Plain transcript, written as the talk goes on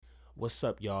What's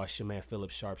up, y'all? It's your man, Philip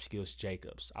Sharp Skills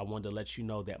Jacobs. I wanted to let you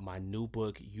know that my new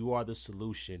book, You Are the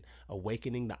Solution,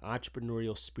 Awakening the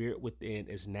Entrepreneurial Spirit Within,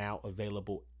 is now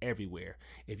available everywhere.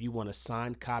 If you want a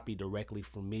signed copy directly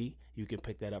from me, you can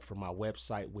pick that up from my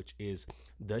website, which is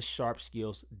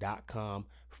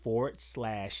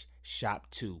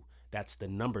thesharpskills.com/shop2. That's the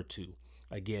number 2.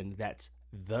 Again, that's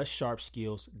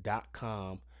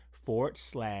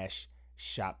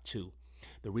thesharpskills.com/shop2.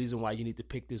 The reason why you need to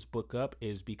pick this book up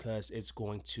is because it's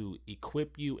going to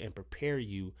equip you and prepare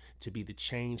you to be the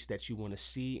change that you want to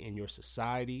see in your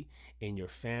society, in your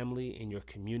family, in your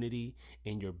community,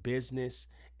 in your business,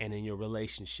 and in your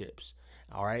relationships.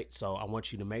 All right. So I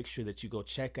want you to make sure that you go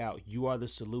check out You Are the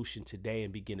Solution today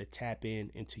and begin to tap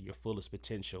into your fullest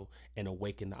potential and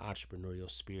awaken the entrepreneurial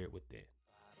spirit within.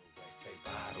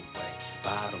 By the way,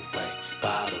 by the way,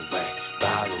 by the way,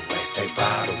 by the way, say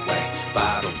by the way,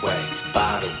 by the way,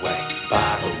 by the way,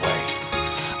 by the way.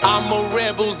 I'm a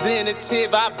rebel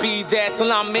zenitive, I be that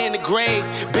till I'm in the grave.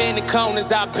 Been in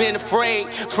corners, I've been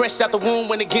afraid. Fresh out the womb,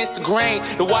 went against the grain.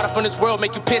 The water from this world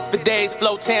make you piss for days.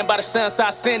 Flow tan by the sun, so I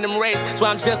send them rays. So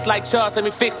I'm just like Charles, let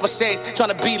me fix my shades.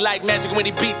 Tryna be like Magic when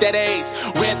he beat that age.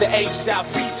 Read the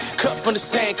HIV, cut from the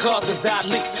same cloth as I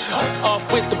leap.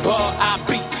 Off with the ball, I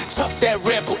beat. Tough that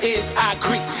rebel is, I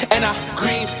agree. And I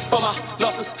grieve for my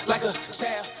losses like a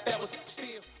child that was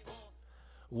still.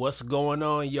 What's going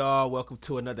on, y'all? Welcome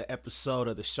to another episode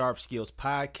of the Sharp Skills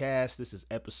Podcast. This is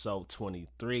episode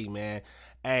 23, man.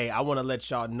 Hey, I want to let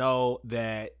y'all know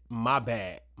that my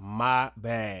bad.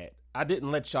 I didn't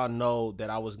let y'all know that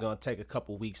I was going to take a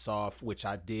couple weeks off, which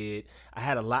I did. I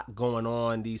had a lot going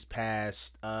on these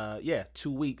past,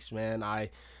 2 weeks, man.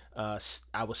 I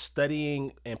was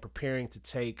studying and preparing to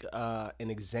take an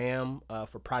exam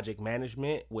for project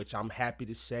management, which I'm happy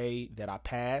to say that I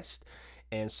passed.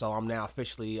 And so I'm now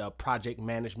officially a project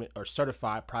management or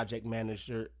certified project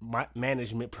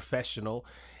management professional.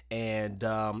 And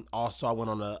also I went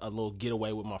on a little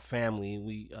getaway with my family.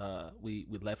 We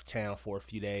left town for a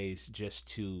few days just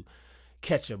to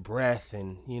catch a breath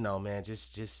and, man,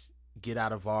 just get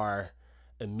out of our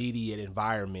immediate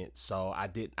environment. So I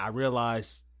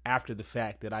realized after the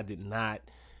fact that I did not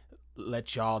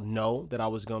let y'all know that I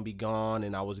was going to be gone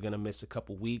and I was going to miss a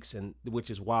couple weeks, and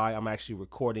which is why I'm actually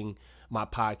recording my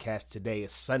podcast today.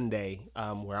 It's Sunday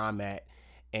where I'm at,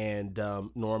 and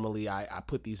normally I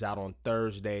put these out on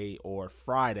Thursday or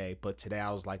Friday, but today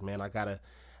I was like, man, I gotta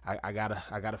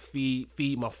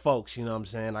feed my folks. You know what I'm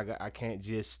saying? I can't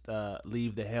just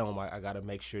leave the helm. I gotta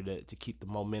make sure to keep the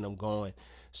momentum going.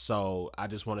 So I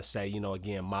just want to say,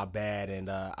 again, my bad. And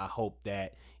I hope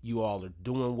that you all are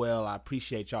doing well. I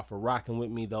appreciate y'all for rocking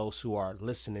with me, those who are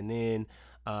listening in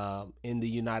the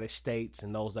United States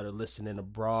and those that are listening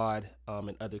abroad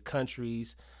in other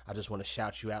countries. I just want to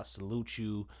shout you out, salute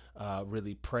you,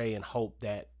 really pray and hope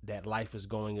that life is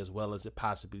going as well as it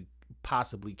possibly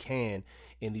can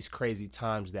in these crazy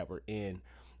times that we're in.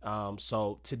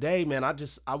 So today, man, I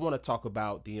want to talk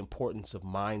about the importance of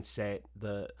mindset.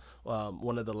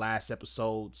 One of the last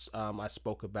episodes, I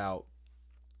spoke about,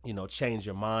 change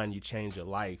your mind, you change your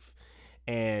life.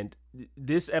 And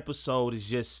this episode is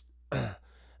just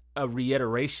a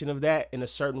reiteration of that in a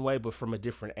certain way, but from a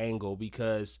different angle,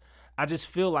 because I just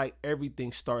feel like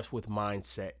everything starts with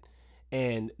mindset.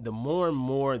 And the more and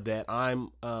more that I'm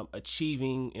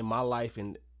achieving in my life,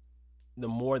 and the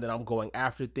more that I'm going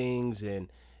after things,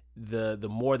 and the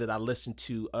more that I listen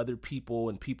to other people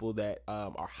and people that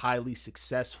are highly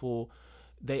successful,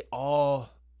 they all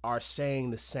are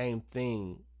saying the same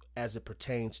thing as it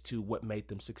pertains to what made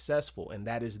them successful, and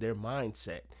that is their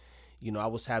mindset. I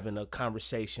was having a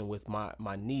conversation with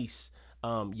my niece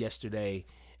yesterday,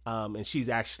 and she's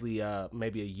actually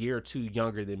maybe a year or two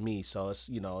younger than me. So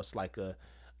it's like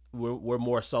we're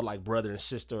more so like brother and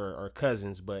sister or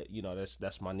cousins, but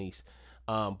that's my niece.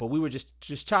 But we were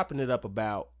just chopping it up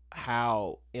about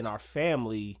how in our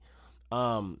family,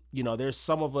 there's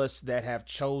some of us that have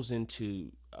chosen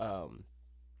to,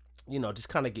 just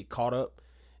kind of get caught up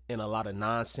in a lot of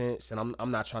nonsense. And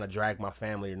I'm not trying to drag my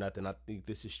family or nothing. I think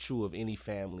this is true of any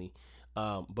family.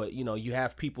 But you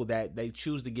have people that they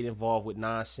choose to get involved with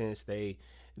nonsense. They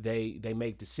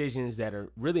make decisions that are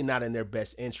really not in their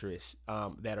best interest,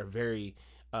 that are very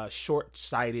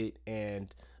short-sighted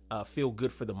and feel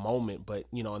good for the moment. But,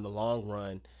 in the long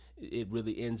run, it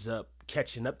really ends up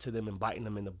catching up to them and biting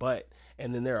them in the butt.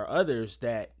 And then there are others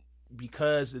that,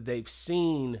 because they've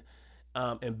seen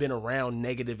and been around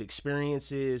negative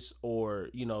experiences, or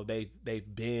they've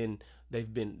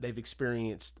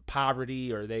experienced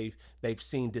poverty, or they've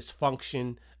seen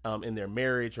dysfunction in their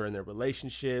marriage or in their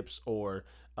relationships, or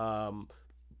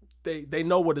they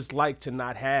know what it's like to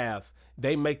not have.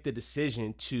 They make the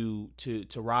decision to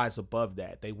rise above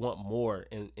that. They want more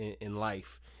in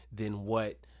life than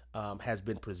what has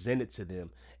been presented to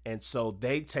them. And so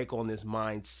they take on this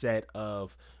mindset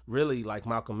of really, like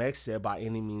Malcolm X said, by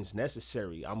any means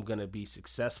necessary. I'm going to be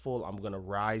successful. I'm going to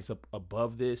rise up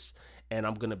above this, and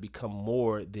I'm going to become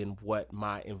more than what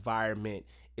my environment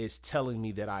is telling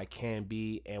me that I can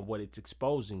be and what it's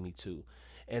exposing me to.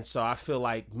 And so I feel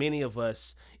like many of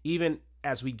us, even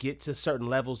as we get to certain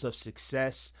levels of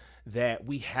success, that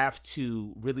we have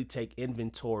to really take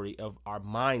inventory of our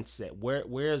mindset.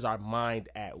 Where is our mind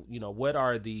at? What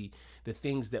are the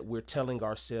things that we're telling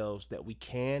ourselves that we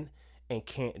can and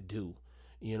can't do?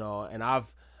 And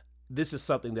this is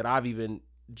something that I've even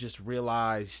just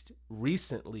realized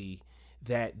recently,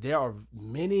 that there are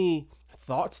many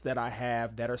thoughts that I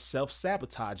have that are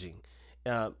self-sabotaging.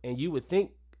 And you would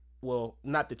think, well,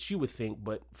 not that you would think,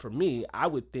 but for me, I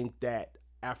would think that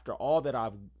after all that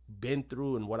I've been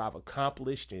through and what I've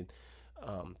accomplished and,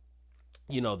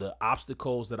 the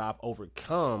obstacles that I've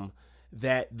overcome,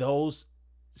 that those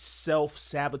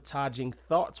self-sabotaging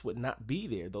thoughts would not be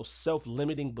there. Those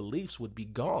self-limiting beliefs would be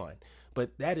gone.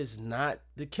 But that is not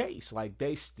the case. Like,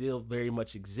 they still very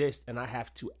much exist, and I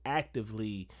have to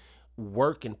actively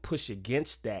work and push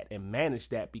against that and manage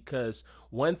that, because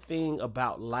one thing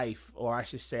about life, or I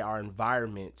should say our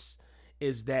environments,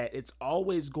 is that it's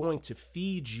always going to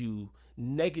feed you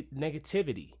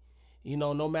negativity.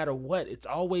 No matter what, it's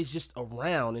always just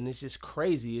around, and it's just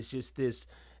crazy. It's just this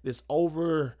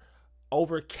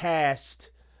overcast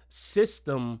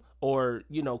system, or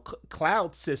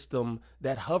cloud system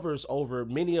that hovers over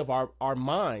many of our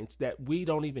minds that we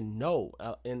don't even know,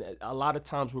 and a lot of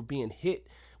times we're being hit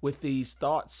with these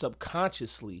thoughts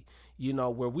subconsciously,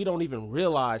 where we don't even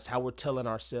realize how we're telling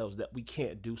ourselves that we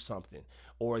can't do something,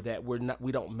 or that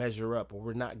we don't measure up, or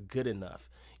we're not good enough,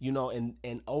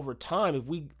 and over time, if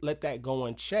we let that go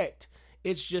unchecked,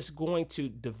 it's just going to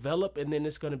develop, and then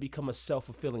it's going to become a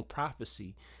self-fulfilling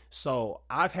prophecy. So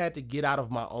I've had to get out of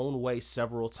my own way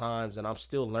several times, and I'm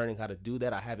still learning how to do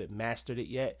that. I haven't mastered it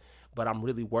yet, but I'm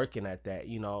really working at that,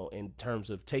 in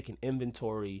terms of taking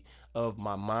inventory of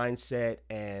my mindset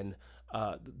and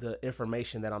the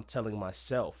information that I'm telling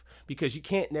myself, because you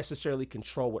can't necessarily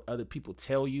control what other people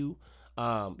tell you.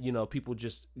 People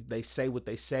they say what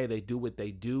they say, they do what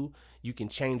they do. You can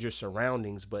change your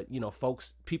surroundings, but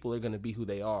people are going to be who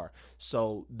they are.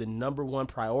 So the number one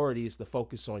priority is to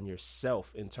focus on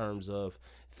yourself in terms of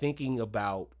thinking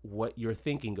about what you're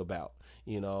thinking about,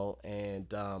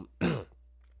 and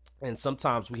and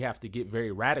sometimes we have to get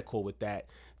very radical with that,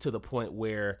 to the point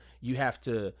where you have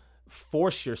to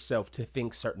force yourself to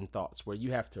think certain thoughts, where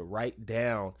you have to write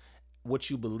down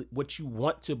what you believe, what you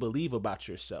want to believe about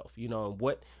yourself, and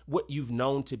what you've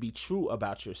known to be true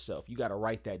about yourself. You got to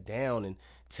write that down and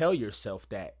tell yourself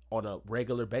that on a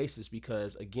regular basis,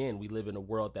 because again, we live in a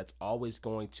world that's always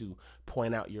going to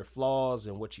point out your flaws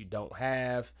and what you don't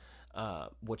have,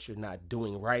 what you're not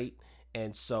doing right.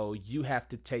 And so you have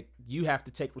to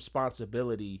take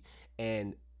responsibility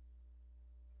and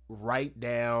write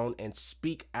down and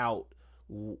speak out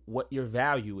what your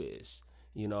value is.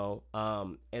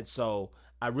 And so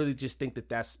I really just think that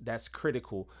that's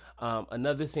critical.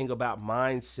 Another thing about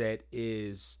mindset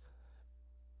is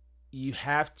you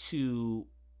have to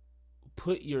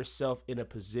put yourself in a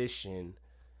position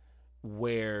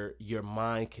where your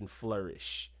mind can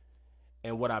flourish.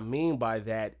 And what I mean by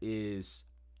that is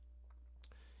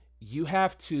you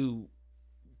have to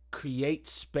create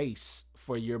space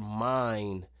for your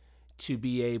mind to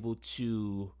be able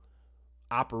to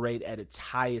operate at its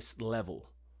highest level,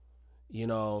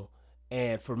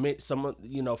 and for me,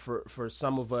 for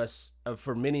some of us,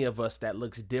 for many of us, that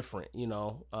looks different,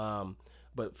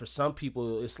 but for some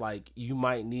people, it's like you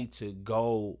might need to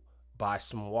go buy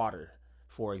some water,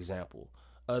 for example.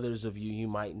 Others of you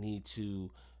might need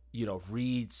to,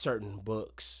 read certain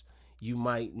books. You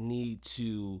might need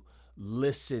to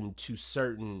listen to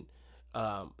certain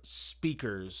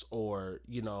speakers, or,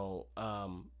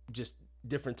 just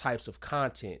different types of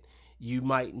content. You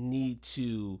might need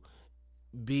to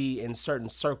be in certain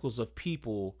circles of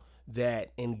people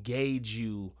that engage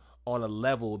you on a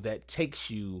level that takes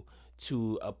you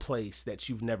to a place that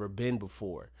you've never been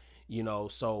before.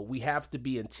 So we have to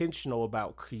be intentional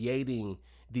about creating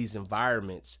these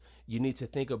environments. You need to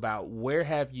think about, where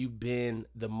have you been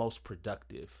the most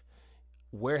productive?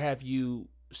 Where have you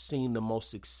seen the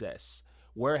most success?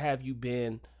 Where have you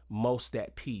been most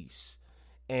at peace?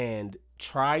 And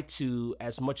try to,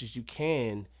 as much as you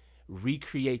can,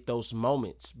 recreate those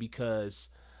moments, because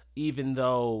even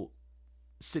though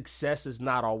success is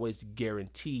not always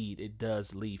guaranteed. It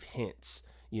does leave hints.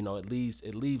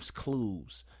 It leaves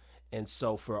clues. And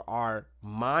so for our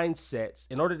mindsets,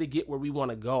 in order to get where we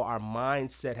want to go, our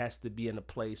mindset has to be in a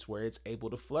place where it's able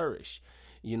to flourish.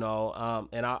 And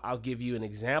I'll give you an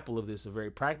example of this, a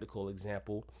very practical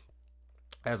example.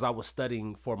 As I was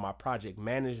studying for my project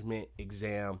management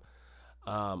exam,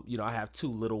 I have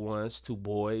two little ones, two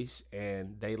boys,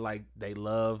 and they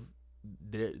love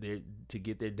their to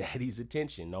get their daddy's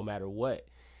attention no matter what.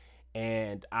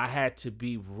 And I had to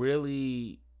be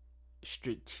really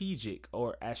strategic,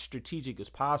 or as strategic as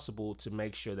possible, to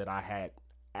make sure that I had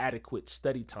adequate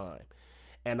study time.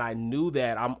 And I knew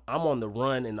that I'm on the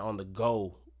run and on the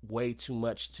go way too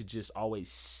much to just always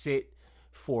sit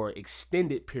for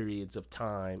extended periods of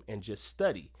time and just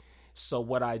study. So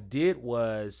what I did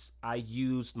was I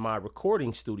used my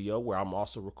recording studio, where I'm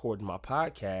also recording my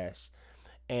podcast,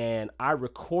 and I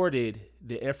recorded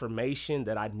the information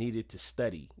that I needed to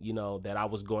study, that I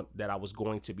was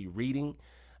going to be reading.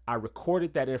 I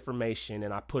recorded that information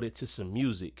and I put it to some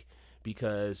music,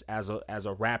 because as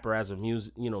a rapper, as a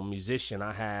musician,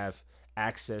 I have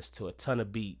access to a ton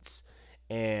of beats,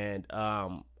 and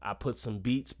I put some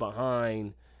beats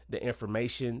behind the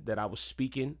information that I was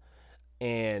speaking,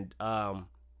 and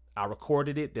I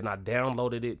recorded it, then I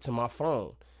downloaded it to my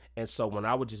phone. And so when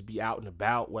I would just be out and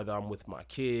about, whether I'm with my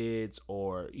kids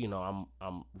or,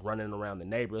 I'm running around the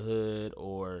neighborhood,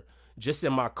 or just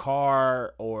in my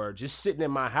car, or just sitting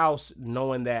in my house,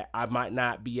 knowing that I might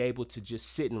not be able to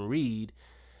just sit and read,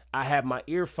 I had my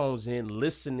earphones in,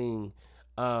 listening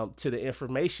to the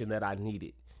information that I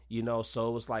needed. So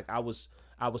it was like I was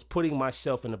putting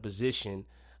myself in a position.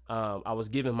 I was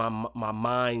giving my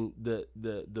mind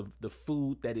the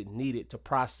food that it needed to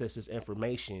process this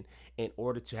information in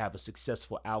order to have a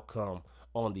successful outcome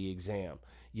on the exam.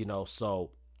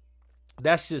 So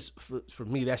that's just for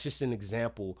me. That's just an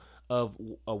example of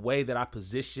a way that I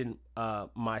position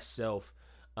myself,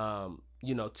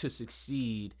 to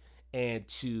succeed and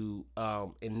to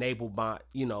enable my,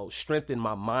 strengthen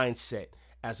my mindset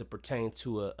as it pertains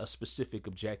to a specific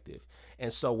objective.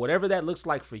 And so whatever that looks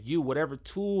like for you, whatever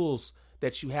tools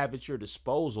that you have at your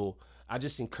disposal, I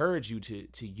just encourage you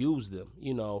to use them,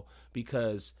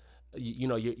 because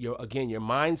your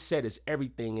mindset is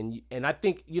everything. And I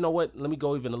think, let me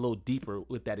go even a little deeper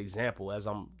with that example as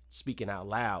I'm speaking out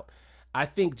loud. I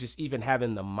think just even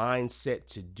having the mindset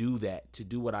to do that, to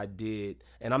do what I did,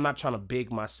 and I'm not trying to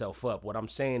big myself up. What I'm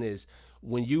saying is,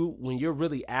 when you're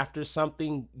really after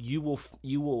something, you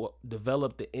will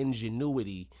develop the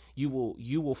ingenuity. You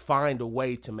will find a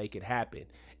way to make it happen.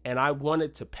 And I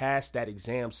wanted to pass that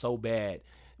exam so bad.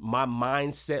 My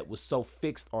mindset was so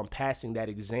fixed on passing that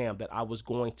exam that I was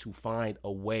going to find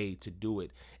a way to do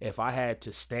it. If I had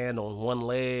to stand on one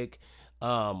leg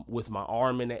with my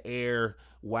arm in the air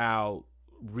while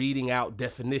reading out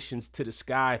definitions to the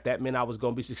sky, if that meant I was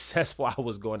going to be successful, I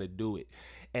was going to do it.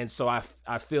 And so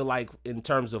I feel like in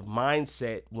terms of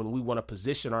mindset, when we want to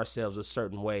position ourselves a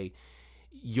certain way,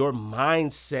 your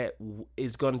mindset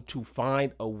is going to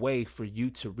find a way for you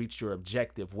to reach your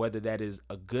objective, whether that is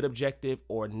a good objective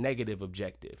or a negative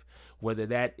objective, whether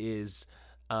that is,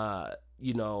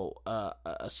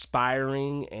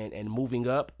 aspiring and moving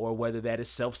up, or whether that is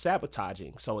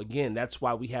self-sabotaging. So again, that's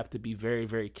why we have to be very,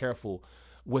 very careful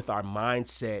with our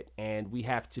mindset, and we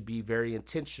have to be very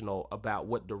intentional about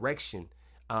what direction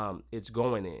it's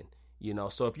going in.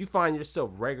 So if you find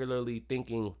yourself regularly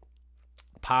thinking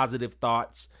positive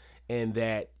thoughts, and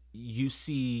that you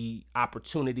see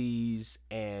opportunities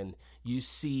and you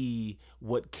see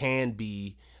what can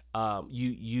be,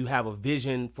 you have a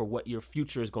vision for what your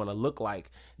future is going to look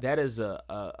like, that is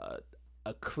a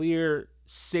clear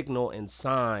signal and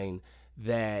sign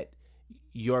that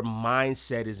your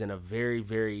mindset is in a very,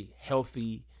 very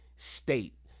healthy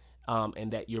state,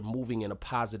 and that you're moving in a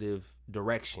positive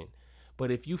direction.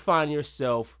 But if you find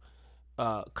yourself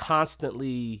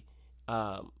constantly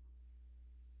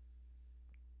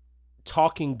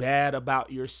talking bad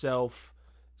about yourself,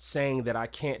 saying that I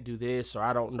can't do this, or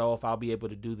I don't know if I'll be able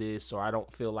to do this, or I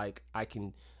don't feel like I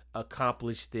can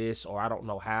accomplish this, or I don't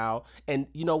know how. And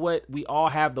you know what? We all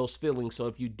have those feelings. So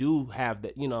if you do have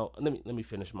that, let me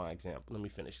finish my example. Let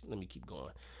me keep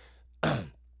going.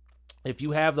 If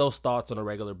you have those thoughts on a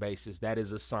regular basis, that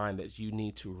is a sign that you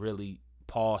need to really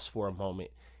pause for a moment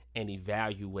and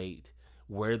evaluate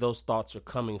where those thoughts are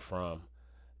coming from,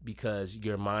 because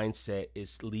your mindset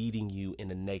is leading you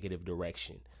in a negative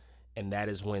direction. And that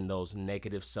is when those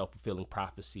negative self-fulfilling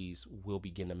prophecies will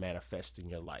begin to manifest in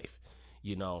your life,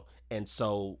 And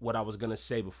so what I was going to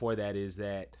say before that is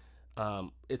that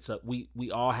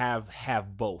we all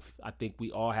have both. I think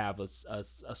we all have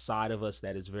a side of us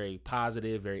that is very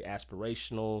positive, very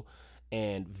aspirational,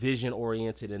 and vision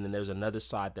oriented, and then there's another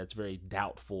side that's very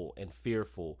doubtful and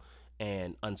fearful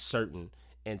and uncertain.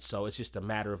 And so it's just a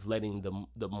matter of letting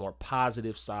the more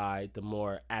positive side, the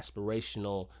more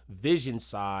aspirational vision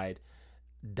side,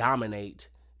 dominate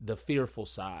the fearful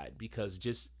side, because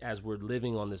just as we're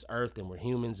living on this earth and we're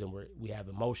humans and we have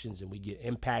emotions and we get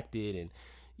impacted and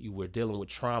we're dealing with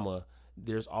trauma,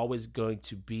 there's always going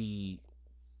to be,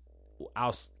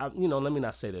 let me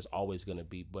not say there's always going to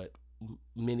be, but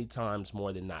many times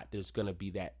more than not, there's going to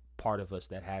be that part of us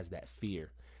that has that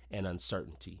fear and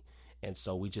uncertainty. And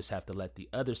so we just have to let the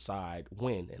other side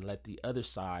win and let the other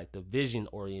side, the vision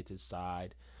oriented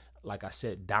side, like I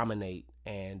said, dominate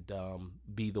and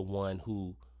be the one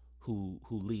who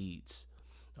leads.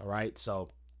 All right.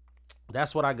 So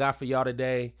that's what I got for y'all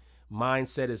today.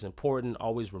 Mindset is important.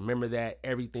 Always remember that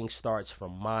everything starts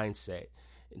from mindset.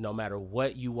 No matter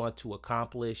what you want to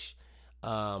accomplish,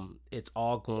 it's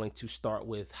all going to start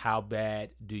with how bad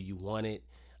do you want it,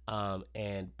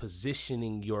 and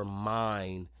positioning your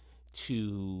mind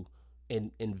to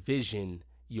envision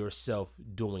yourself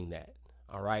doing that.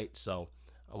 All right. So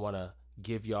I want to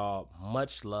give y'all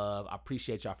much love. I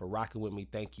appreciate y'all for rocking with me.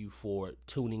 Thank you for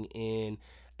tuning in.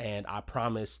 And I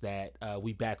promise that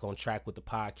we back on track with the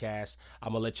podcast.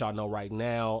 I'm going to let y'all know right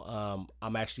now,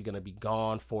 I'm actually going to be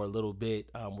gone for a little bit.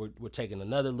 We're taking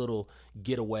another little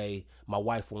getaway. My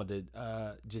wife wanted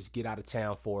to just get out of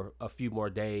town for a few more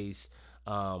days,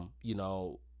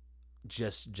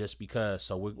 just because.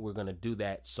 So we're going to do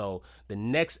that. So the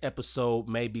next episode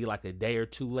may be like a day or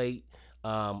two late,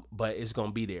 but it's going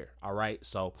to be there. All right.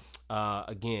 So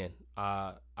again,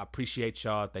 I appreciate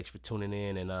y'all. Thanks for tuning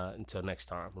in. And until next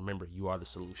time, remember, you are the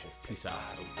solution. Peace out.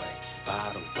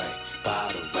 By the way,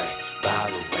 by the way,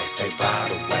 by the way, say by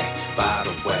the way, by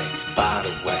the way, by the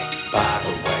way, by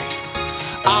the way.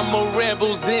 I'm a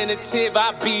representative,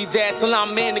 I be that till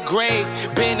I'm in the grave.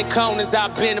 Been in corners,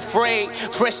 I've been afraid.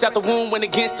 Fresh out the womb, went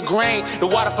against the grain. The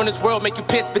water from this world make you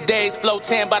piss for days. Flow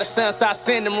tan by the sun, so I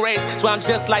send them rays. So I'm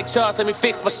just like Charles, let me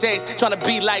fix my shades. Tryna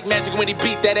be like Magic when he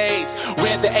beat that age.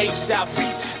 Read the age I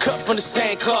read. Cut from the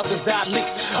same cloth as I leak.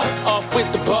 Off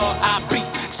with the ball, I beat.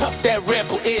 Tough that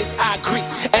rebel is, I agree.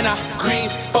 And I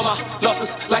grieve for my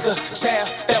losses like a child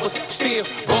that was still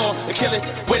born.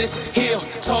 Achilles with his heel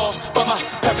torn, but my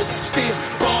purpose still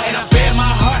born. And I bear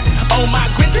my heart on my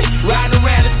grizzly. Riding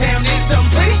around the town in something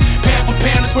pretty. Pound for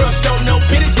pound, this world show no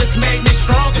pity. Just made me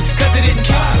stronger, cause it didn't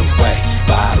kill me. By the way,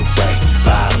 by the way,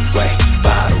 by the way,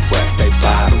 by the way. Say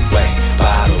by the way,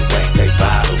 by the way, say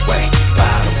by the way,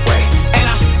 by the way. And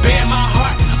I bear my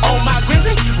heart on my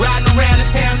grizzly. Riding around the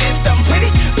town in something pretty.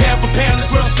 Pound for pound,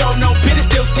 this world show no pity.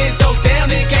 Still 10 toes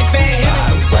down, and can't stand him. By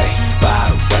the way, by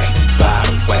the way, by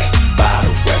the way, by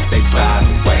the way. Say by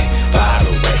the way, by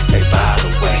the way, say by the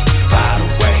way, by the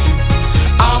way.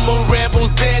 I'm a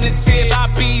representative, I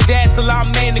be that till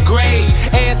I'm in the grave.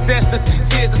 Ancestors,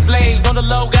 tears of slaves. On the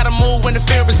low, gotta move when the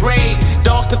fear is raised.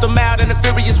 Dogs took them out in a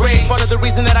furious rage. Part of the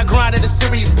reason that I grind at a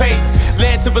serious pace.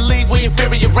 Led to believe we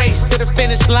inferior race. To the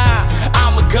finish line,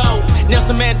 I'ma go.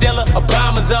 Nelson Mandela,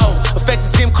 Obama though.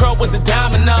 Affected Jim Crow was a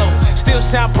domino. Still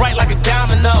shine bright like a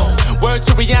domino. Word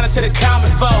to Rihanna, to the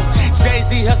common foe.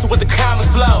 Jay-Z hustle with the common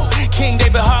flow. King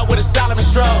David Hart with a Solomon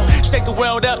stroll. Shake the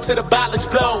world up to the bottle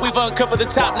explode. We've uncovered the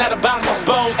top, now the bottom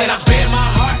exposed. And I bear my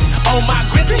heart on my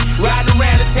grizzly. Riding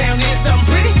around the town in something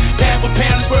pretty. Pound for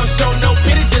pound, this world show no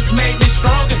pity. Just made me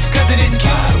stronger, cause it didn't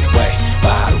kill me.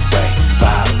 By the way,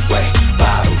 by the way,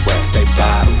 by the way, say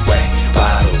by the way,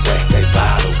 by the way, say by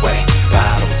the way, by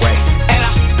the way. And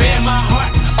I bear my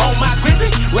heart on my grizzly.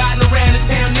 Riding around the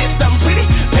town in something pretty.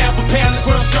 Pound for pound, this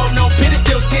world show no pity.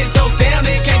 Still 10 toes down,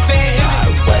 they can't stand him. By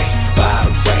the way, by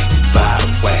the way, by the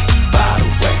way, by the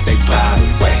way, say by the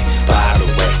way, by the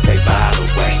way, say by the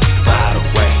way, by the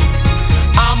way.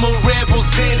 I'm a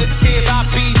representative, I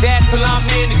be that till I'm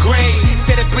in the grave.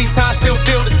 Said it 3 times, still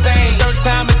feel the same. 3rd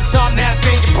time it's a charm, now it's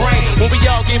in your brain. When we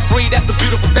all get free, that's a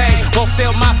beautiful thing. Won't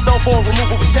sell my soul for a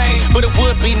removable chain, but it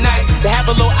would be nice to have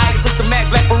a little ice with the Mac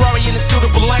Black Ferrari in a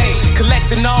suitable lane.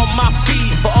 Collecting all my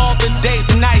fees for all the days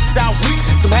and nights I weep.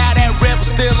 Somehow that rebel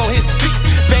still on his feet.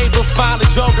 Favor finally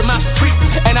drove to my street,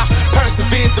 and I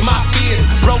persevered through my fears.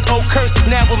 Broke old curses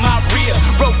now with my rear.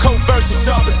 Wrote code verses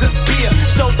sharp as a spear.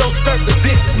 Show those circles,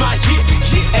 this is my year.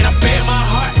 And I bear my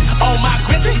heart on my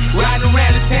grizzly. Riding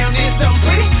around the town in something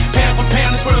pretty. Pound for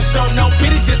pound, this world show no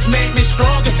pity. Just made me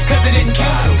stronger, cause it didn't kill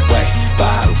me.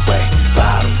 By the way,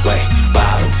 by the way,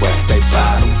 by the way, say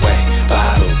by the way,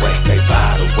 by the way, say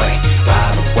by the way, by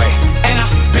the way. And I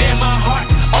bear my heart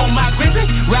on my grizzly.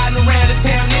 Riding around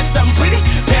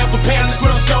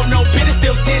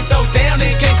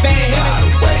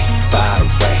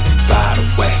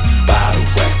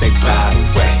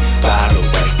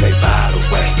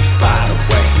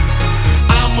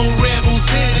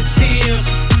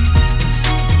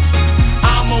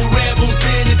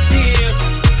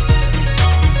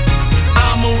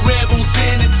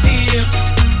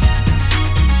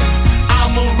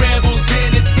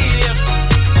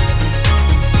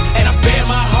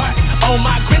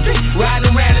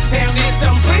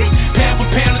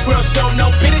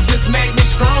just made me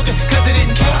stronger, cause it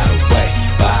didn't kill me.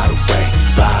 By the way,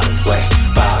 by the way,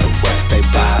 by the way, say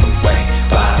by the way,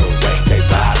 by the way, say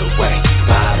by the way,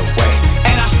 by the way.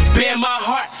 And I bear my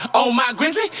heart on my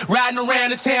grizzly, riding around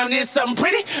the town in something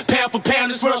pretty. Pound for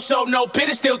pound, this world show no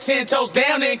pity. Still 10 toes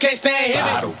down in case they ain't hit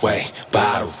me. By the way,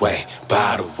 by the way,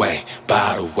 by the way,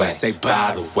 by the way, say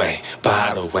by the way,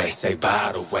 by the way, say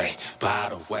by the way, by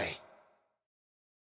the way.